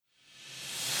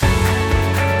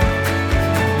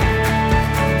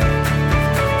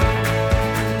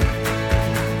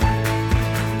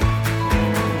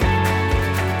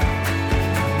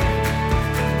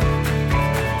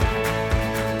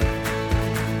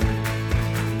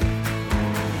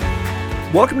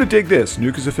Welcome to Dig This,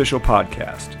 NUCA's official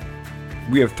podcast.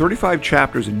 We have 35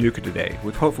 chapters in NUCA today,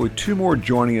 with hopefully 2 more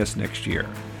joining us next year.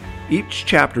 Each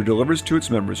chapter delivers to its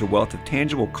members a wealth of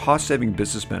tangible cost-saving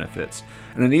business benefits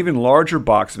and an even larger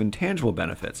box of intangible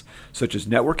benefits, such as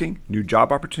networking, new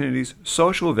job opportunities,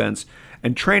 social events,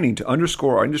 and training to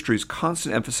underscore our industry's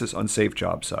constant emphasis on safe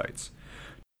job sites.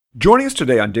 Joining us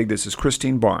today on Dig This is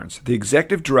Christine Barnes, the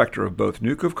Executive Director of both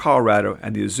NUCA of Colorado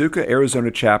and the Azuka,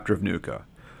 Arizona chapter of NUCA.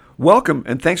 Welcome,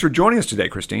 and thanks for joining us today,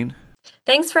 Christine.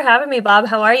 Thanks for having me, Bob.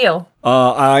 How are you?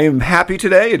 I am happy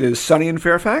today. It is sunny in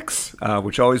Fairfax,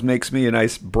 which always makes me a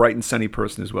nice, bright and sunny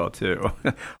person as well, too.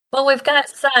 Well, we've got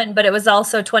sun, but it was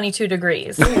also 22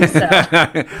 degrees. So.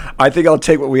 I think I'll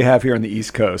take what we have here on the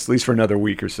East Coast, at least for another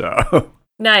week or so.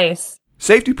 Nice.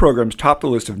 Safety programs top the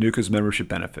list of NUCA's membership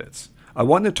benefits. I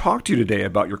wanted to talk to you today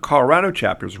about your Colorado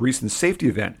chapter's recent safety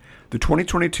event, the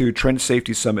 2022 Trench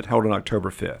Safety Summit held on October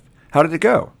 5th. How did it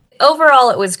go? Overall,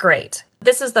 it was great.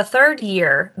 This is the 3rd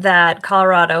year that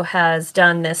Colorado has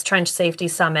done this Trench Safety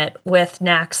Summit with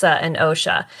NACSA and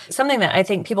OSHA. Something that I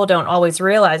think people don't always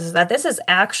realize is that this is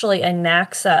actually a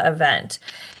NACSA event.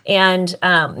 And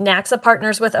NACSA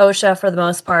partners with OSHA for the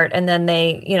most part, and then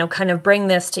they, kind of bring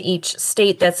this to each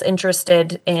state that's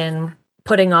interested in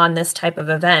putting on this type of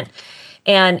event.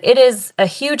 And it is a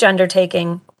huge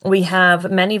undertaking. We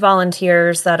have many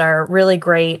volunteers that are really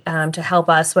great to help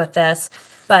us with this.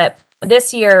 But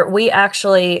this year, we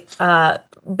actually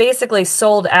basically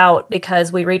sold out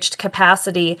because we reached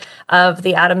capacity of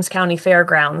the Adams County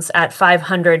Fairgrounds at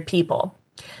 500 people.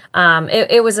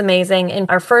 It was amazing. In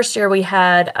our first year, we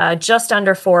had just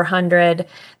under 400.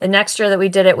 The next year that we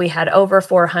did it, we had over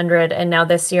 400. And now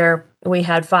this year, we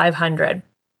had 500.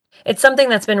 It's something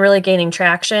that's been really gaining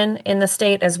traction in the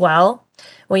state as well.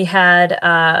 We had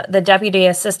the Deputy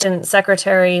Assistant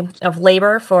Secretary of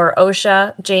Labor for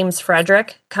OSHA, James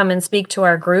Frederick, come and speak to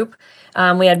our group.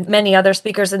 We had many other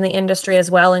speakers in the industry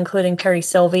as well, including Perry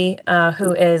Sylvie,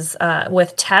 who is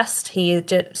with TEST. He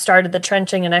started the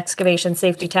Trenching and Excavation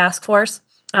Safety Task Force.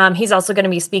 He's also going to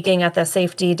be speaking at the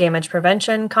Safety Damage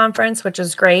Prevention Conference, which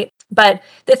is great. But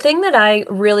the thing that I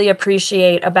really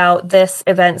appreciate about this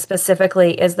event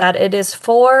specifically is that it is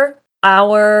for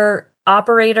our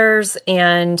operators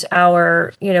and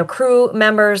our, crew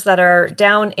members that are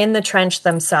down in the trench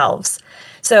themselves.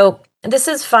 So this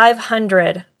is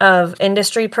 500 of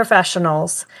industry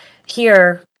professionals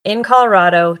here in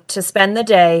Colorado to spend the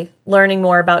day learning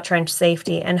more about trench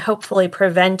safety and hopefully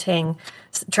preventing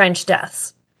trench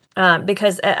deaths.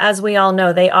 Because as we all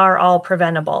know, they are all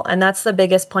preventable. And that's the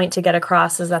biggest point to get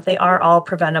across, is that they are all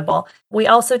preventable. We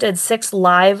also did 6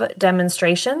 live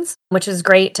demonstrations, which is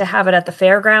great to have it at the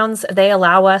fairgrounds. They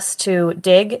allow us to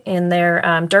dig in their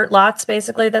dirt lots,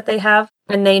 basically, that they have.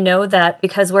 And they know that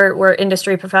because we're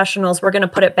industry professionals, we're going to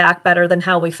put it back better than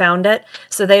how we found it.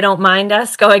 So they don't mind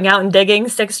us going out and digging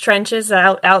 6 trenches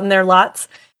out in their lots.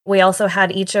 We also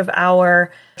had each of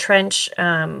our trench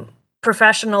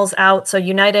professionals out, so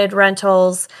United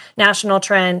Rentals, National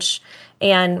Trench,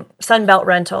 and Sunbelt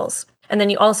Rentals. And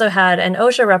then you also had an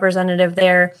OSHA representative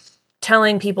there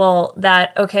telling people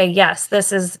that, okay, yes,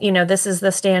 this is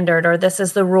the standard, or this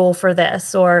is the rule for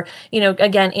this, or,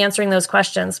 again, answering those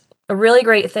questions. A really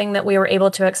great thing that we were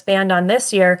able to expand on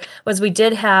this year was we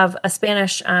did have a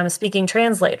Spanish speaking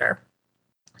translator.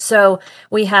 So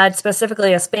we had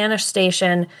specifically a Spanish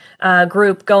station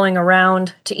group going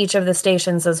around to each of the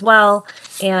stations as well.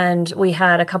 And we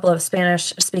had a couple of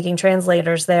Spanish-speaking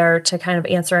translators there to kind of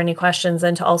answer any questions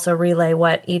and to also relay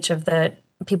what each of the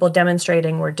people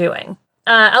demonstrating were doing.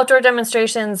 Outdoor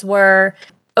demonstrations were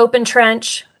open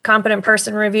trench, competent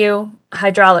person review,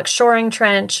 hydraulic shoring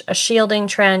trench, a shielding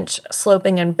trench,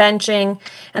 sloping and benching,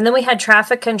 and then we had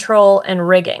traffic control and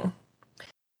rigging.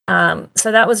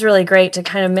 So that was really great to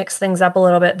kind of mix things up a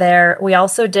little bit there. We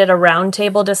also did a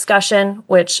roundtable discussion,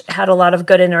 which had a lot of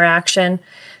good interaction.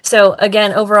 So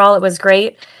again, overall, it was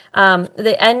great.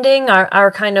 The ending,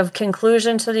 our kind of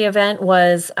conclusion to the event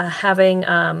was having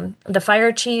the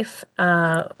fire chief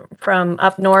from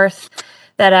up north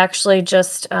that actually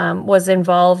just was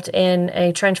involved in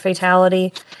a trench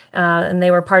fatality, and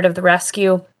they were part of the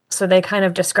rescue. So they kind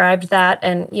of described that.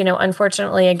 And,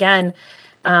 unfortunately, again,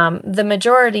 the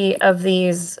majority of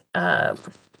these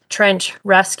trench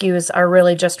rescues are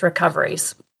really just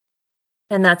recoveries.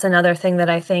 And that's another thing that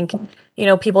I think,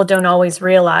 people don't always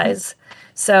realize.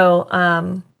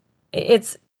 So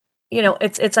it's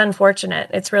unfortunate.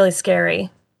 It's really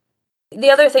scary. The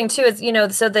other thing, too, is,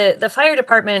 so the fire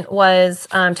department was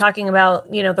talking about,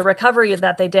 the recovery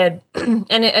that they did. And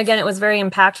again, it was very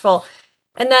impactful.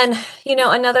 And then,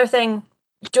 another thing,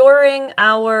 during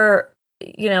our,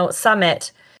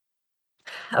 summit,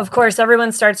 of course,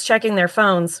 everyone starts checking their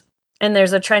phones, and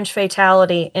there's a trench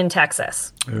fatality in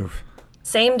Texas. Oof.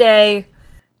 Same day,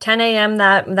 10 a.m.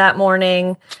 that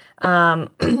morning.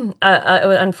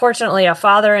 Unfortunately, a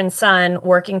father and son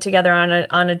working together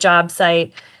on a job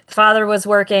site. The father was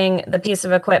working the piece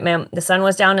of equipment. The son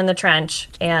was down in the trench,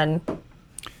 and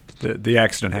the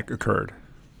accident had occurred.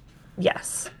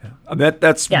 Yes. Yeah.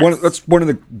 That's one of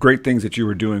the great things that you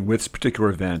were doing with this particular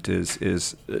event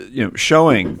is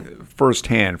showing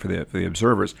firsthand for the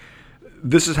observers.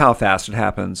 This is how fast it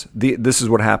happens. This is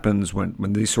what happens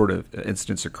when these sort of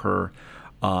incidents occur,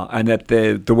 and that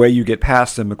the way you get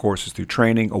past them, of course, is through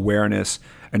training, awareness,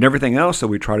 and everything else that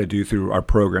we try to do through our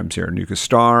programs here, NUCA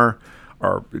Star,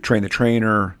 our Train the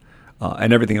Trainer,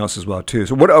 and everything else as well too.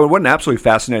 So what an absolutely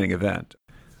fascinating event.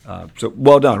 So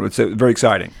well done. It's very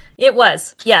exciting. It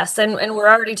was, yes. And we're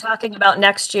already talking about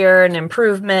next year and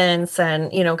improvements and,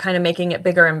 kind of making it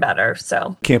bigger and better.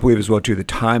 So can't believe as well too the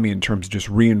timing in terms of just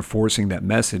reinforcing that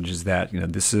message is that,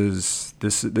 this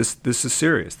is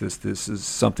serious. This is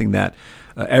something that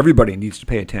everybody needs to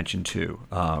pay attention to,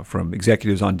 from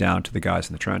executives on down to the guys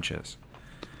in the trenches.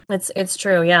 It's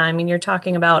true. Yeah. I mean, you're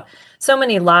talking about so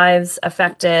many lives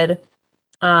affected.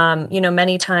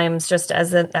 Many times, just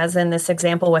as in this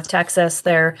example with Texas,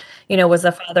 there, was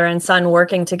a father and son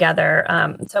working together.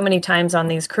 So many times on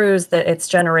these crews that it's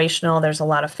generational. There's a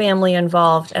lot of family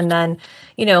involved, and then,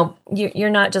 you're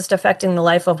not just affecting the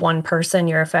life of one person.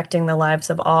 You're affecting the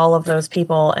lives of all of those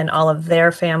people and all of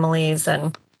their families.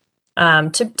 And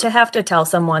to have to tell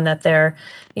someone that their,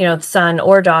 son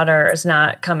or daughter is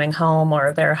not coming home,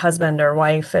 or their husband or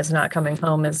wife is not coming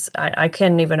home, I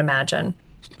couldn't even imagine.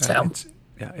 So.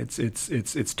 Yeah,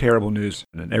 it's terrible news,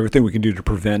 and everything we can do to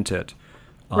prevent it,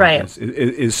 right,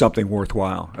 is something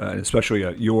worthwhile,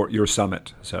 especially your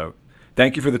summit. So,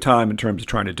 thank you for the time in terms of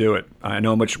trying to do it. I know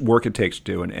how much work it takes to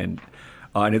do, and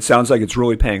it sounds like it's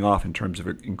really paying off in terms of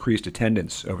increased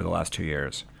attendance over the last 2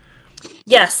 years.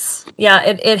 Yes. Yeah,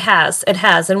 it has. It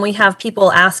has. And we have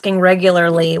people asking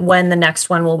regularly when the next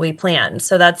one will be planned.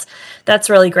 So that's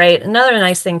really great. Another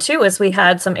nice thing too is we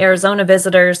had some Arizona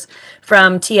visitors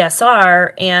from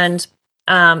TSR, and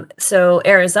so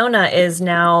Arizona is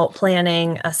now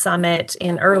planning a summit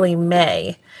in early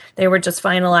May. They were just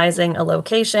finalizing a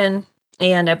location,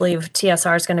 and I believe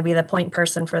TSR is going to be the point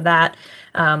person for that,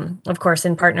 of course,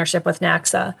 in partnership with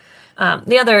NACSA.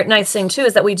 The other nice thing, too,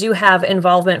 is that we do have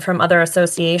involvement from other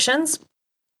associations.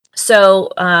 So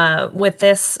with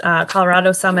this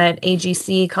Colorado Summit,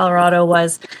 AGC Colorado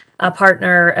was a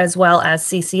partner, as well as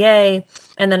CCA,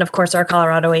 and then, of course, our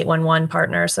Colorado 811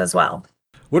 partners as well.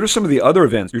 What are some of the other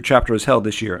events your chapter has held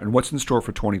this year, and what's in store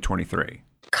for 2023?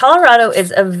 Colorado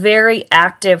is a very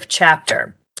active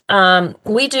chapter.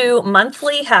 We do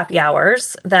monthly happy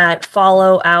hours that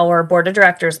follow our board of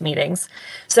directors meetings.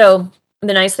 So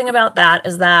the nice thing about that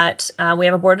is that we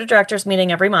have a board of directors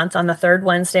meeting every month on the third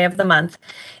Wednesday of the month,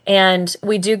 and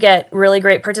we do get really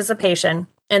great participation.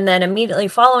 And then immediately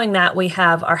following that, we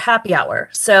have our happy hour.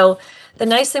 So the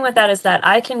nice thing with that is that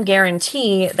I can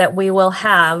guarantee that we will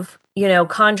have,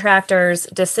 contractors,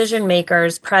 decision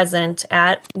makers present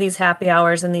at these happy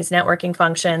hours and these networking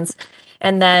functions.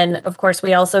 And then, of course,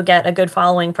 we also get a good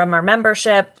following from our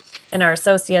membership and our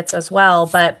associates as well.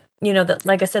 But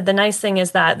like I said, the nice thing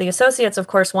is that the associates, of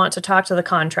course, want to talk to the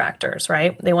contractors,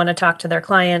 right? They want to talk to their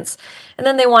clients, and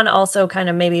then they want to also kind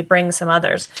of maybe bring some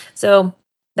others. So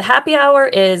the happy hour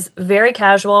is very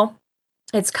casual.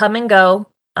 It's come and go.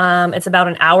 It's about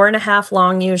an hour and a half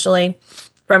long, usually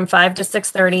from 5 to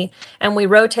 6:30, and we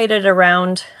rotated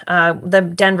around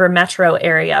the Denver metro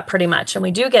area pretty much. And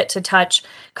we do get to touch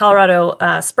Colorado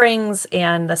Springs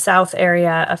and the South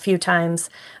area a few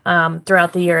times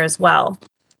throughout the year as well.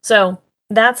 So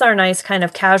that's our nice kind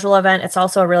of casual event. It's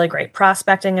also a really great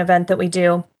prospecting event that we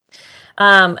do.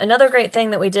 Another great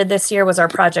thing that we did this year was our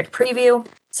project preview.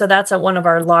 So that's one of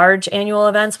our large annual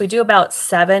events. We do about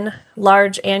 7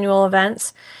 large annual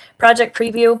events. Project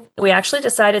preview, we actually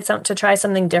decided to try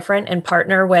something different and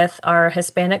partner with our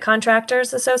Hispanic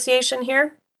Contractors Association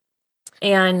here.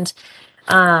 And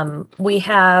we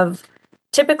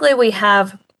typically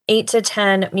have 8 to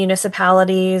 10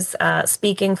 municipalities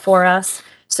speaking for us.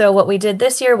 So what we did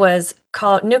this year was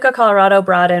NUCA Colorado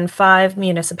brought in 5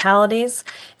 municipalities,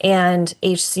 and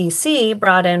HCC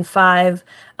brought in 5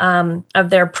 of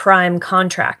their prime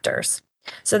contractors.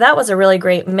 So that was a really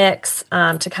great mix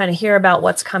to kind of hear about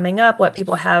what's coming up, what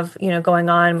people have going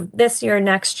on this year,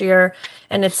 next year,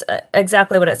 and it's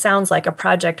exactly what it sounds like, a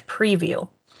project preview.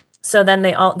 So then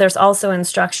there's also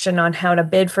instruction on how to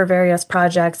bid for various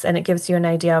projects, and it gives you an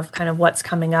idea of kind of what's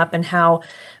coming up and how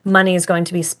money is going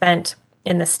to be spent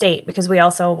in the state, because we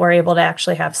also were able to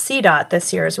actually have CDOT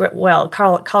this year as well,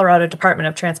 Colorado Department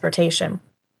of Transportation.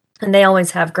 And they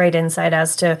always have great insight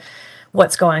as to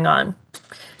what's going on.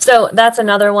 So that's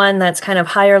another one that's kind of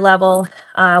higher level.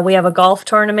 We have a golf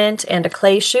tournament and a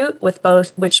clay shoot which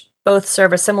both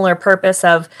serve a similar purpose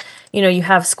of, you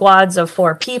have squads of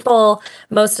 4 people.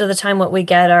 Most of the time what we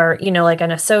get are, like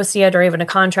an associate or even a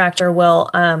contractor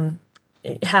will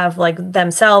have like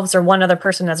themselves or one other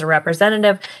person as a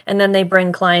representative, and then they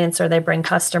bring clients or they bring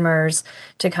customers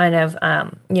to kind of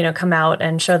come out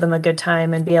and show them a good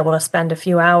time and be able to spend a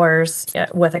few hours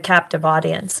with a captive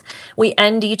audience. We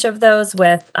end each of those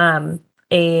with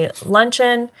a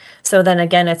luncheon, so then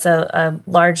again it's a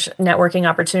large networking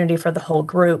opportunity for the whole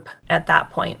group at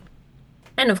that point.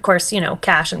 And of course,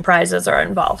 cash and prizes are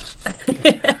involved.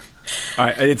 All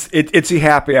right, it's the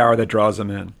happy hour that draws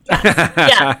them in.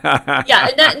 Yeah.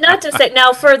 Not to say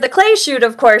now for the clay shoot,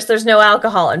 of course, there's no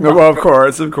alcohol involved. Well,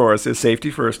 of course, it's safety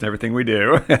first in everything we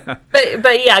do.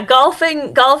 but yeah,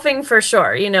 golfing for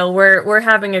sure. We're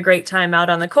having a great time out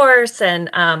on the course, and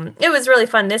it was really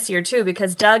fun this year too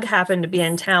because Doug happened to be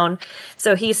in town,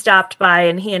 so he stopped by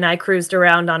and he and I cruised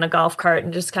around on a golf cart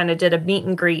and just kind of did a meet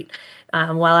and greet.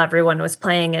 While everyone was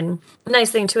playing. And the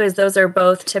nice thing too is those are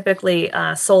both typically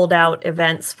sold out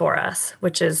events for us,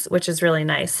 which is really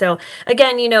nice. So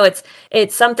again,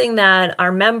 it's something that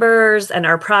our members and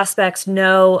our prospects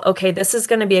know, okay, this is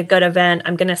going to be a good event.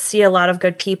 I'm going to see a lot of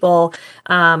good people.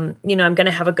 I'm going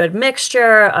to have a good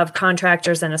mixture of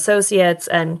contractors and associates.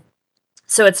 And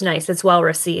so it's nice. It's well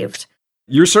received.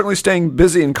 You're certainly staying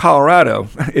busy in Colorado.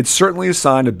 It's certainly a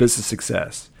sign of business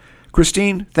success.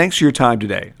 Christine, thanks for your time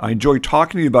today. I enjoyed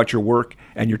talking to you about your work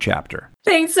and your chapter.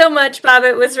 Thanks so much, Bob.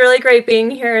 It was really great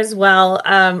being here as well.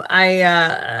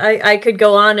 I could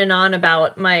go on and on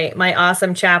about my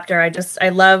awesome chapter. I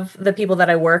love the people that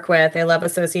I work with. I love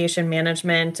association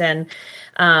management, and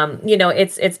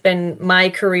it's been my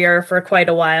career for quite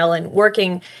a while. And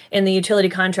working in the utility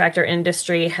contractor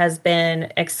industry has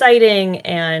been exciting.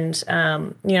 And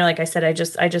like I said, I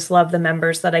just love the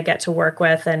members that I get to work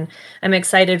with, and I'm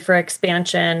excited for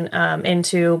expansion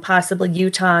into possibly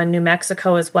Utah and New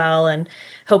Mexico as well. And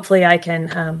hopefully I can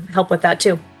help with that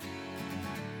too.